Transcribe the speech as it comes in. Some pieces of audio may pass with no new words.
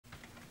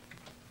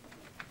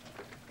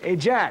Hey,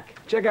 Jack,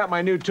 check out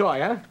my new toy,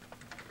 huh?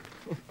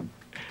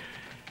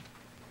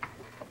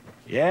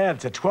 Yeah,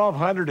 it's a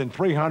 1200 and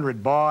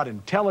 300 baud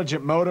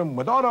intelligent modem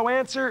with auto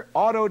answer,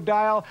 auto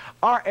dial,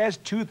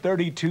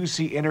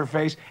 RS-232C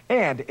interface,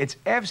 and it's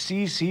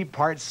FCC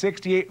Part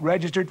 68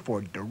 registered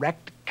for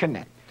direct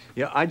connect.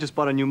 Yeah, I just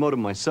bought a new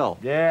modem myself.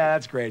 Yeah,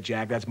 that's great,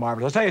 Jack. That's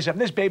marvelous. I'll tell you something.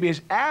 This baby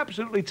is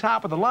absolutely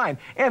top of the line,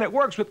 and it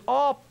works with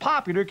all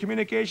popular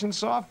communication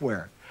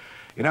software.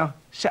 You know,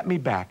 set me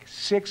back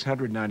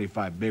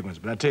 695 big ones,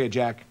 but I tell you,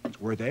 Jack, it's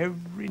worth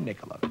every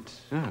nickel of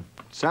it. Yeah,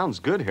 sounds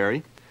good,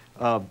 Harry.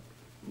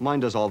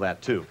 Mine does all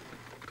that, too.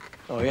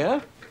 Oh,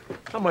 yeah?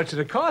 How much did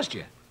it cost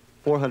you?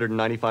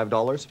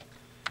 $495.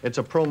 It's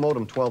a Pro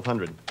Modem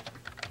 1200.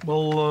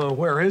 Well,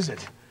 where is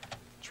it?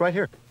 It's right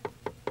here.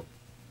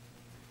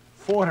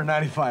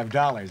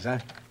 $495, huh?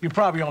 You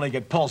probably only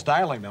get pulse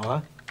dialing,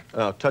 though,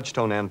 huh? Touch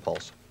tone and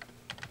pulse.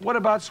 What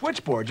about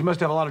switchboards? You must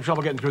have a lot of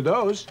trouble getting through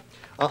those.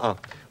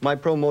 My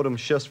Pro Modem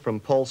shifts from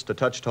pulse to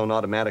touch tone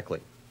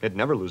automatically. It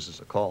never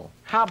loses a call.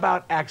 How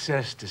about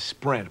access to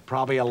Sprint?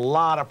 Probably a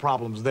lot of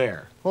problems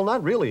there. Well,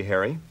 not really,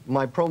 Harry.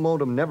 My Pro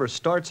Modem never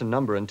starts a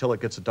number until it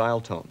gets a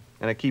dial tone,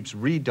 and it keeps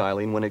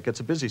redialing when it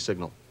gets a busy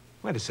signal.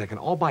 Wait a second,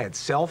 all by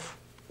itself?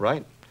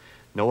 Right.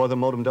 No other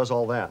modem does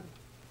all that.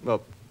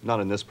 Well,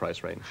 not in this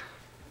price range.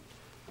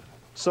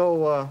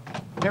 So,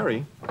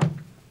 Harry,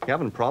 you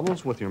having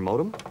problems with your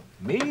modem?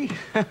 Me?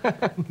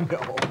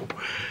 No.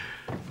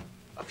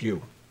 A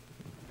few.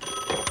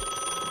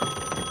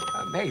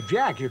 Hey,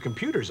 Jack, your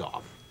computer's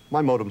off.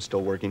 My modem's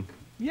still working.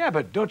 Yeah,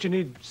 but don't you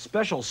need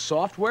special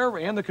software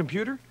and the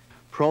computer?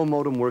 Pro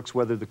Modem works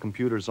whether the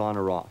computer's on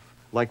or off.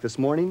 Like this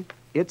morning,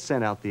 it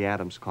sent out the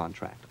Adams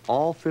contract,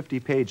 all 50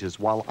 pages,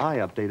 while I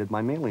updated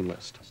my mailing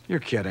list. You're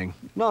kidding.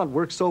 No, it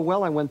worked so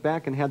well I went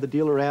back and had the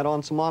dealer add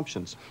on some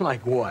options.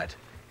 Like what?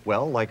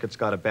 Well, like it's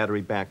got a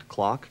battery-backed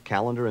clock,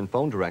 calendar, and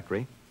phone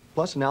directory,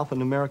 plus an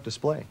alphanumeric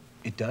display.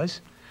 It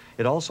does?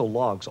 It also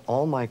logs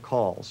all my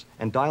calls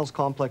and dials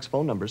complex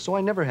phone numbers, so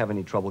I never have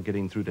any trouble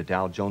getting through to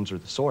Dow Jones or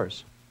the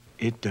source.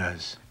 It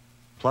does.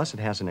 Plus, it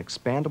has an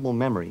expandable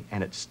memory,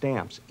 and it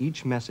stamps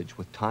each message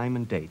with time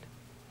and date.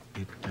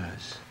 It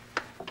does.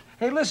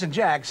 Hey, listen,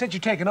 Jack, since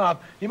you're taking off,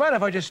 you mind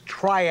if I just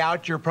try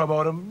out your Pro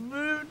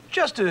Modem,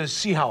 just to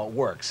see how it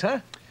works, huh?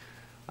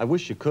 I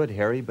wish you could,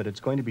 Harry, but it's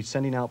going to be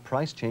sending out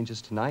price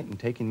changes tonight and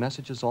taking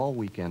messages all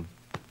weekend.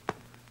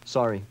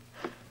 Sorry.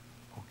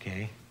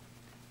 Okay.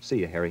 See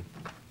you, Harry.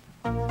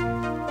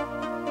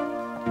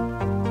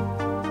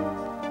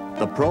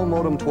 The Pro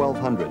Modem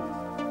 1200,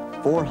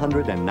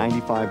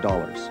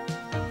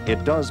 $495.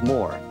 It does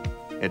more.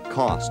 It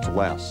costs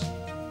less.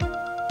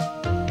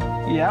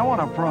 Yeah, I want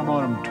a Pro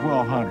Modem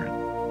 1200.